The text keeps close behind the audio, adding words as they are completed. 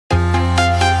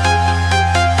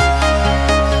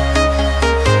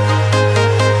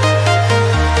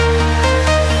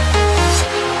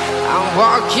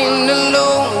walking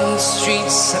alone, the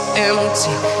streets are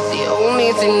empty. The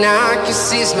only thing I can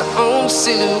see is my own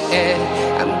silhouette.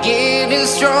 I'm getting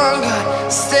stronger,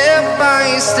 step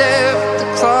by step. The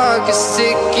clock is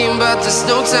ticking, but there's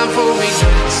no time for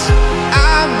regrets.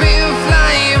 I've been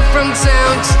flying from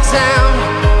town to town,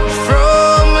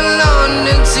 from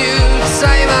London to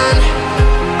Taiwan.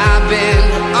 I've been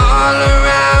all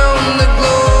around the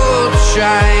globe,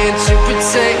 trying to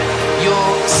protect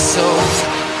your soul.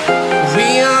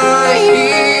 We are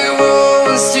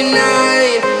heroes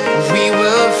tonight. We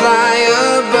will fly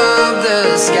above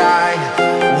the sky.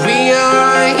 We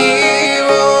are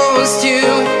heroes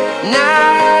tonight.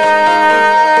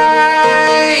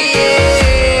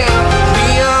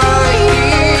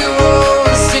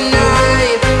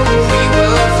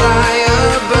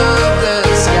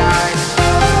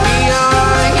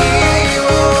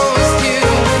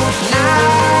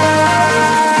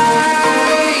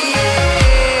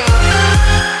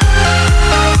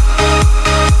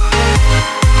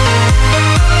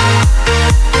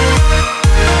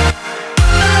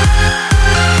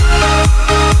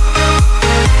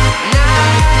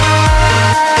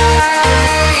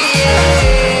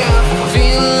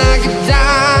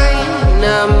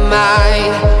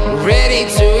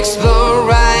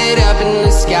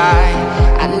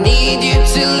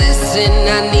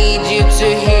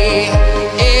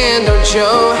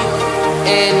 Show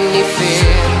any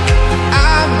fear.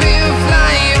 I've been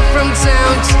flying from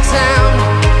town to town,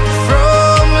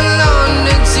 from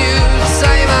London to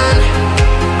Taiwan.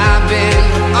 I've been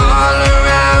all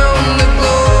around the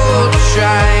globe,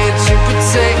 trying to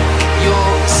protect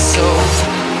your soul.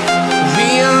 We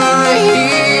are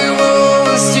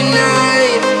heroes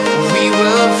tonight. We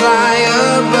will fly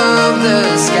above the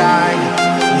sky.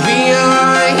 We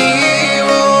are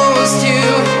heroes tonight.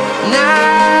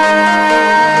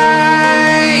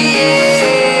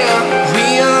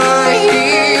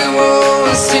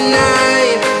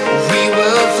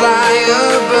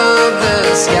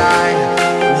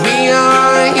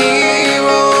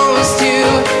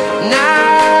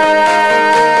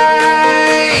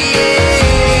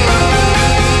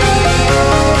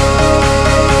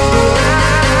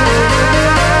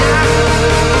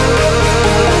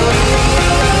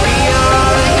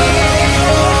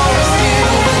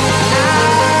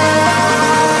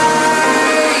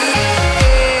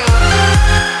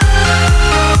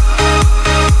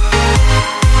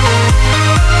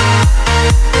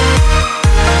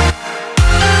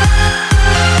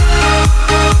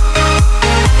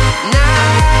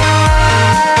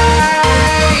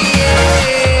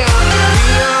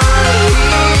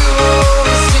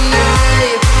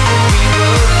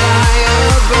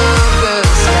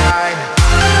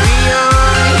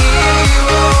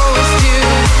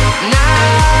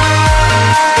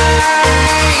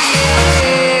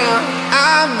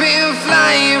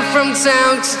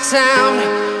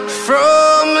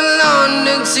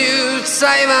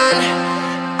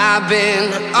 I've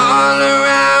been all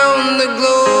around the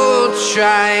globe,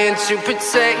 trying to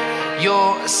protect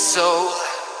your soul.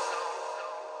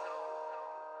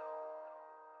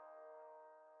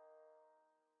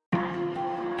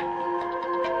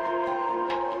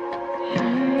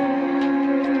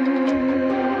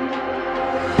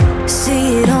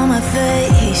 See it on my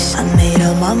face, I made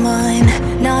up my mind.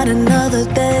 Not another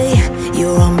day,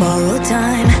 you're on borrowed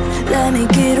time. Let me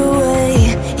get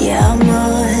away, yeah I'm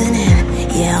running,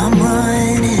 yeah I'm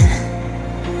running.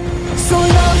 So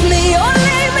love me or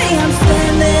leave me, I'm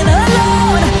standing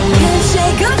alone. Can't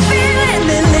shake a feeling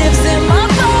that lives in my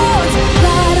bones.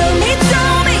 Lie to me,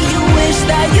 tell me you wish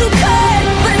that you could,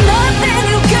 but nothing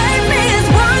you gave me is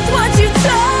worth what you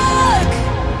took.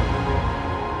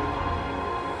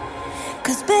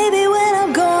 'Cause baby when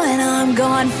I'm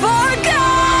gone for good.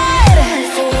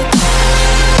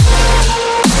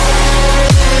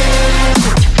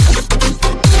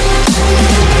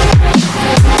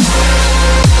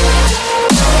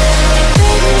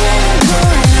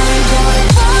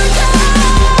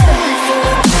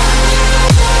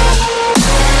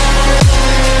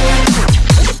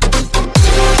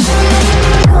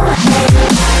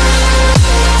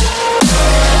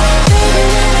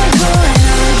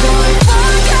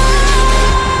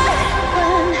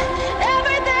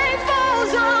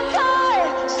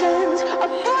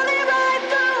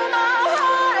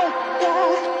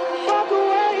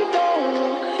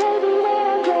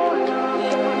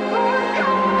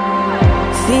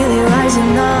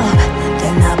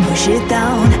 It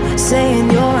down,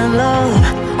 saying you're in love.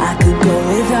 I could go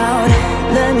without.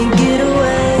 Let me get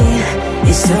away.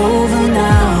 It's over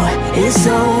now. It's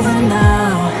over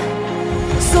now.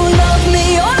 So love me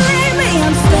or leave me.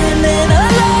 I'm standing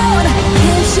alone.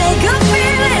 Can't shake a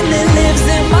feeling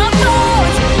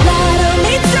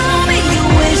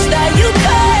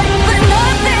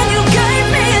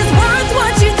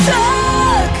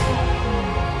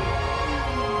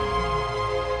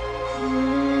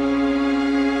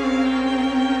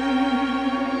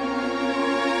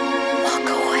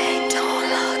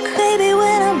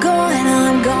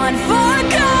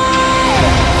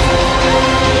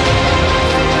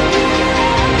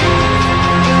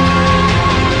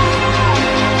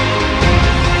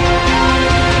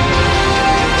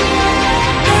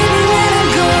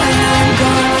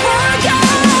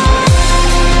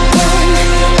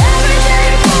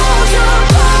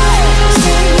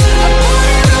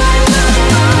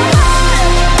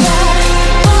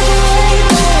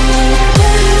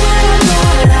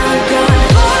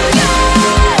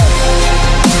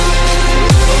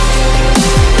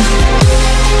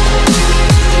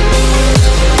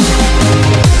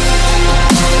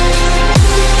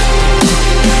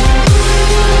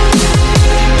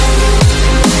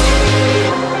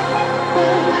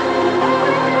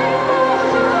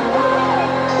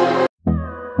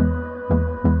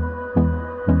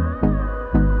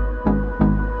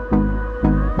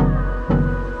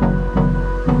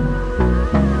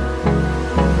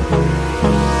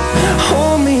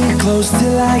close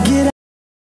till I get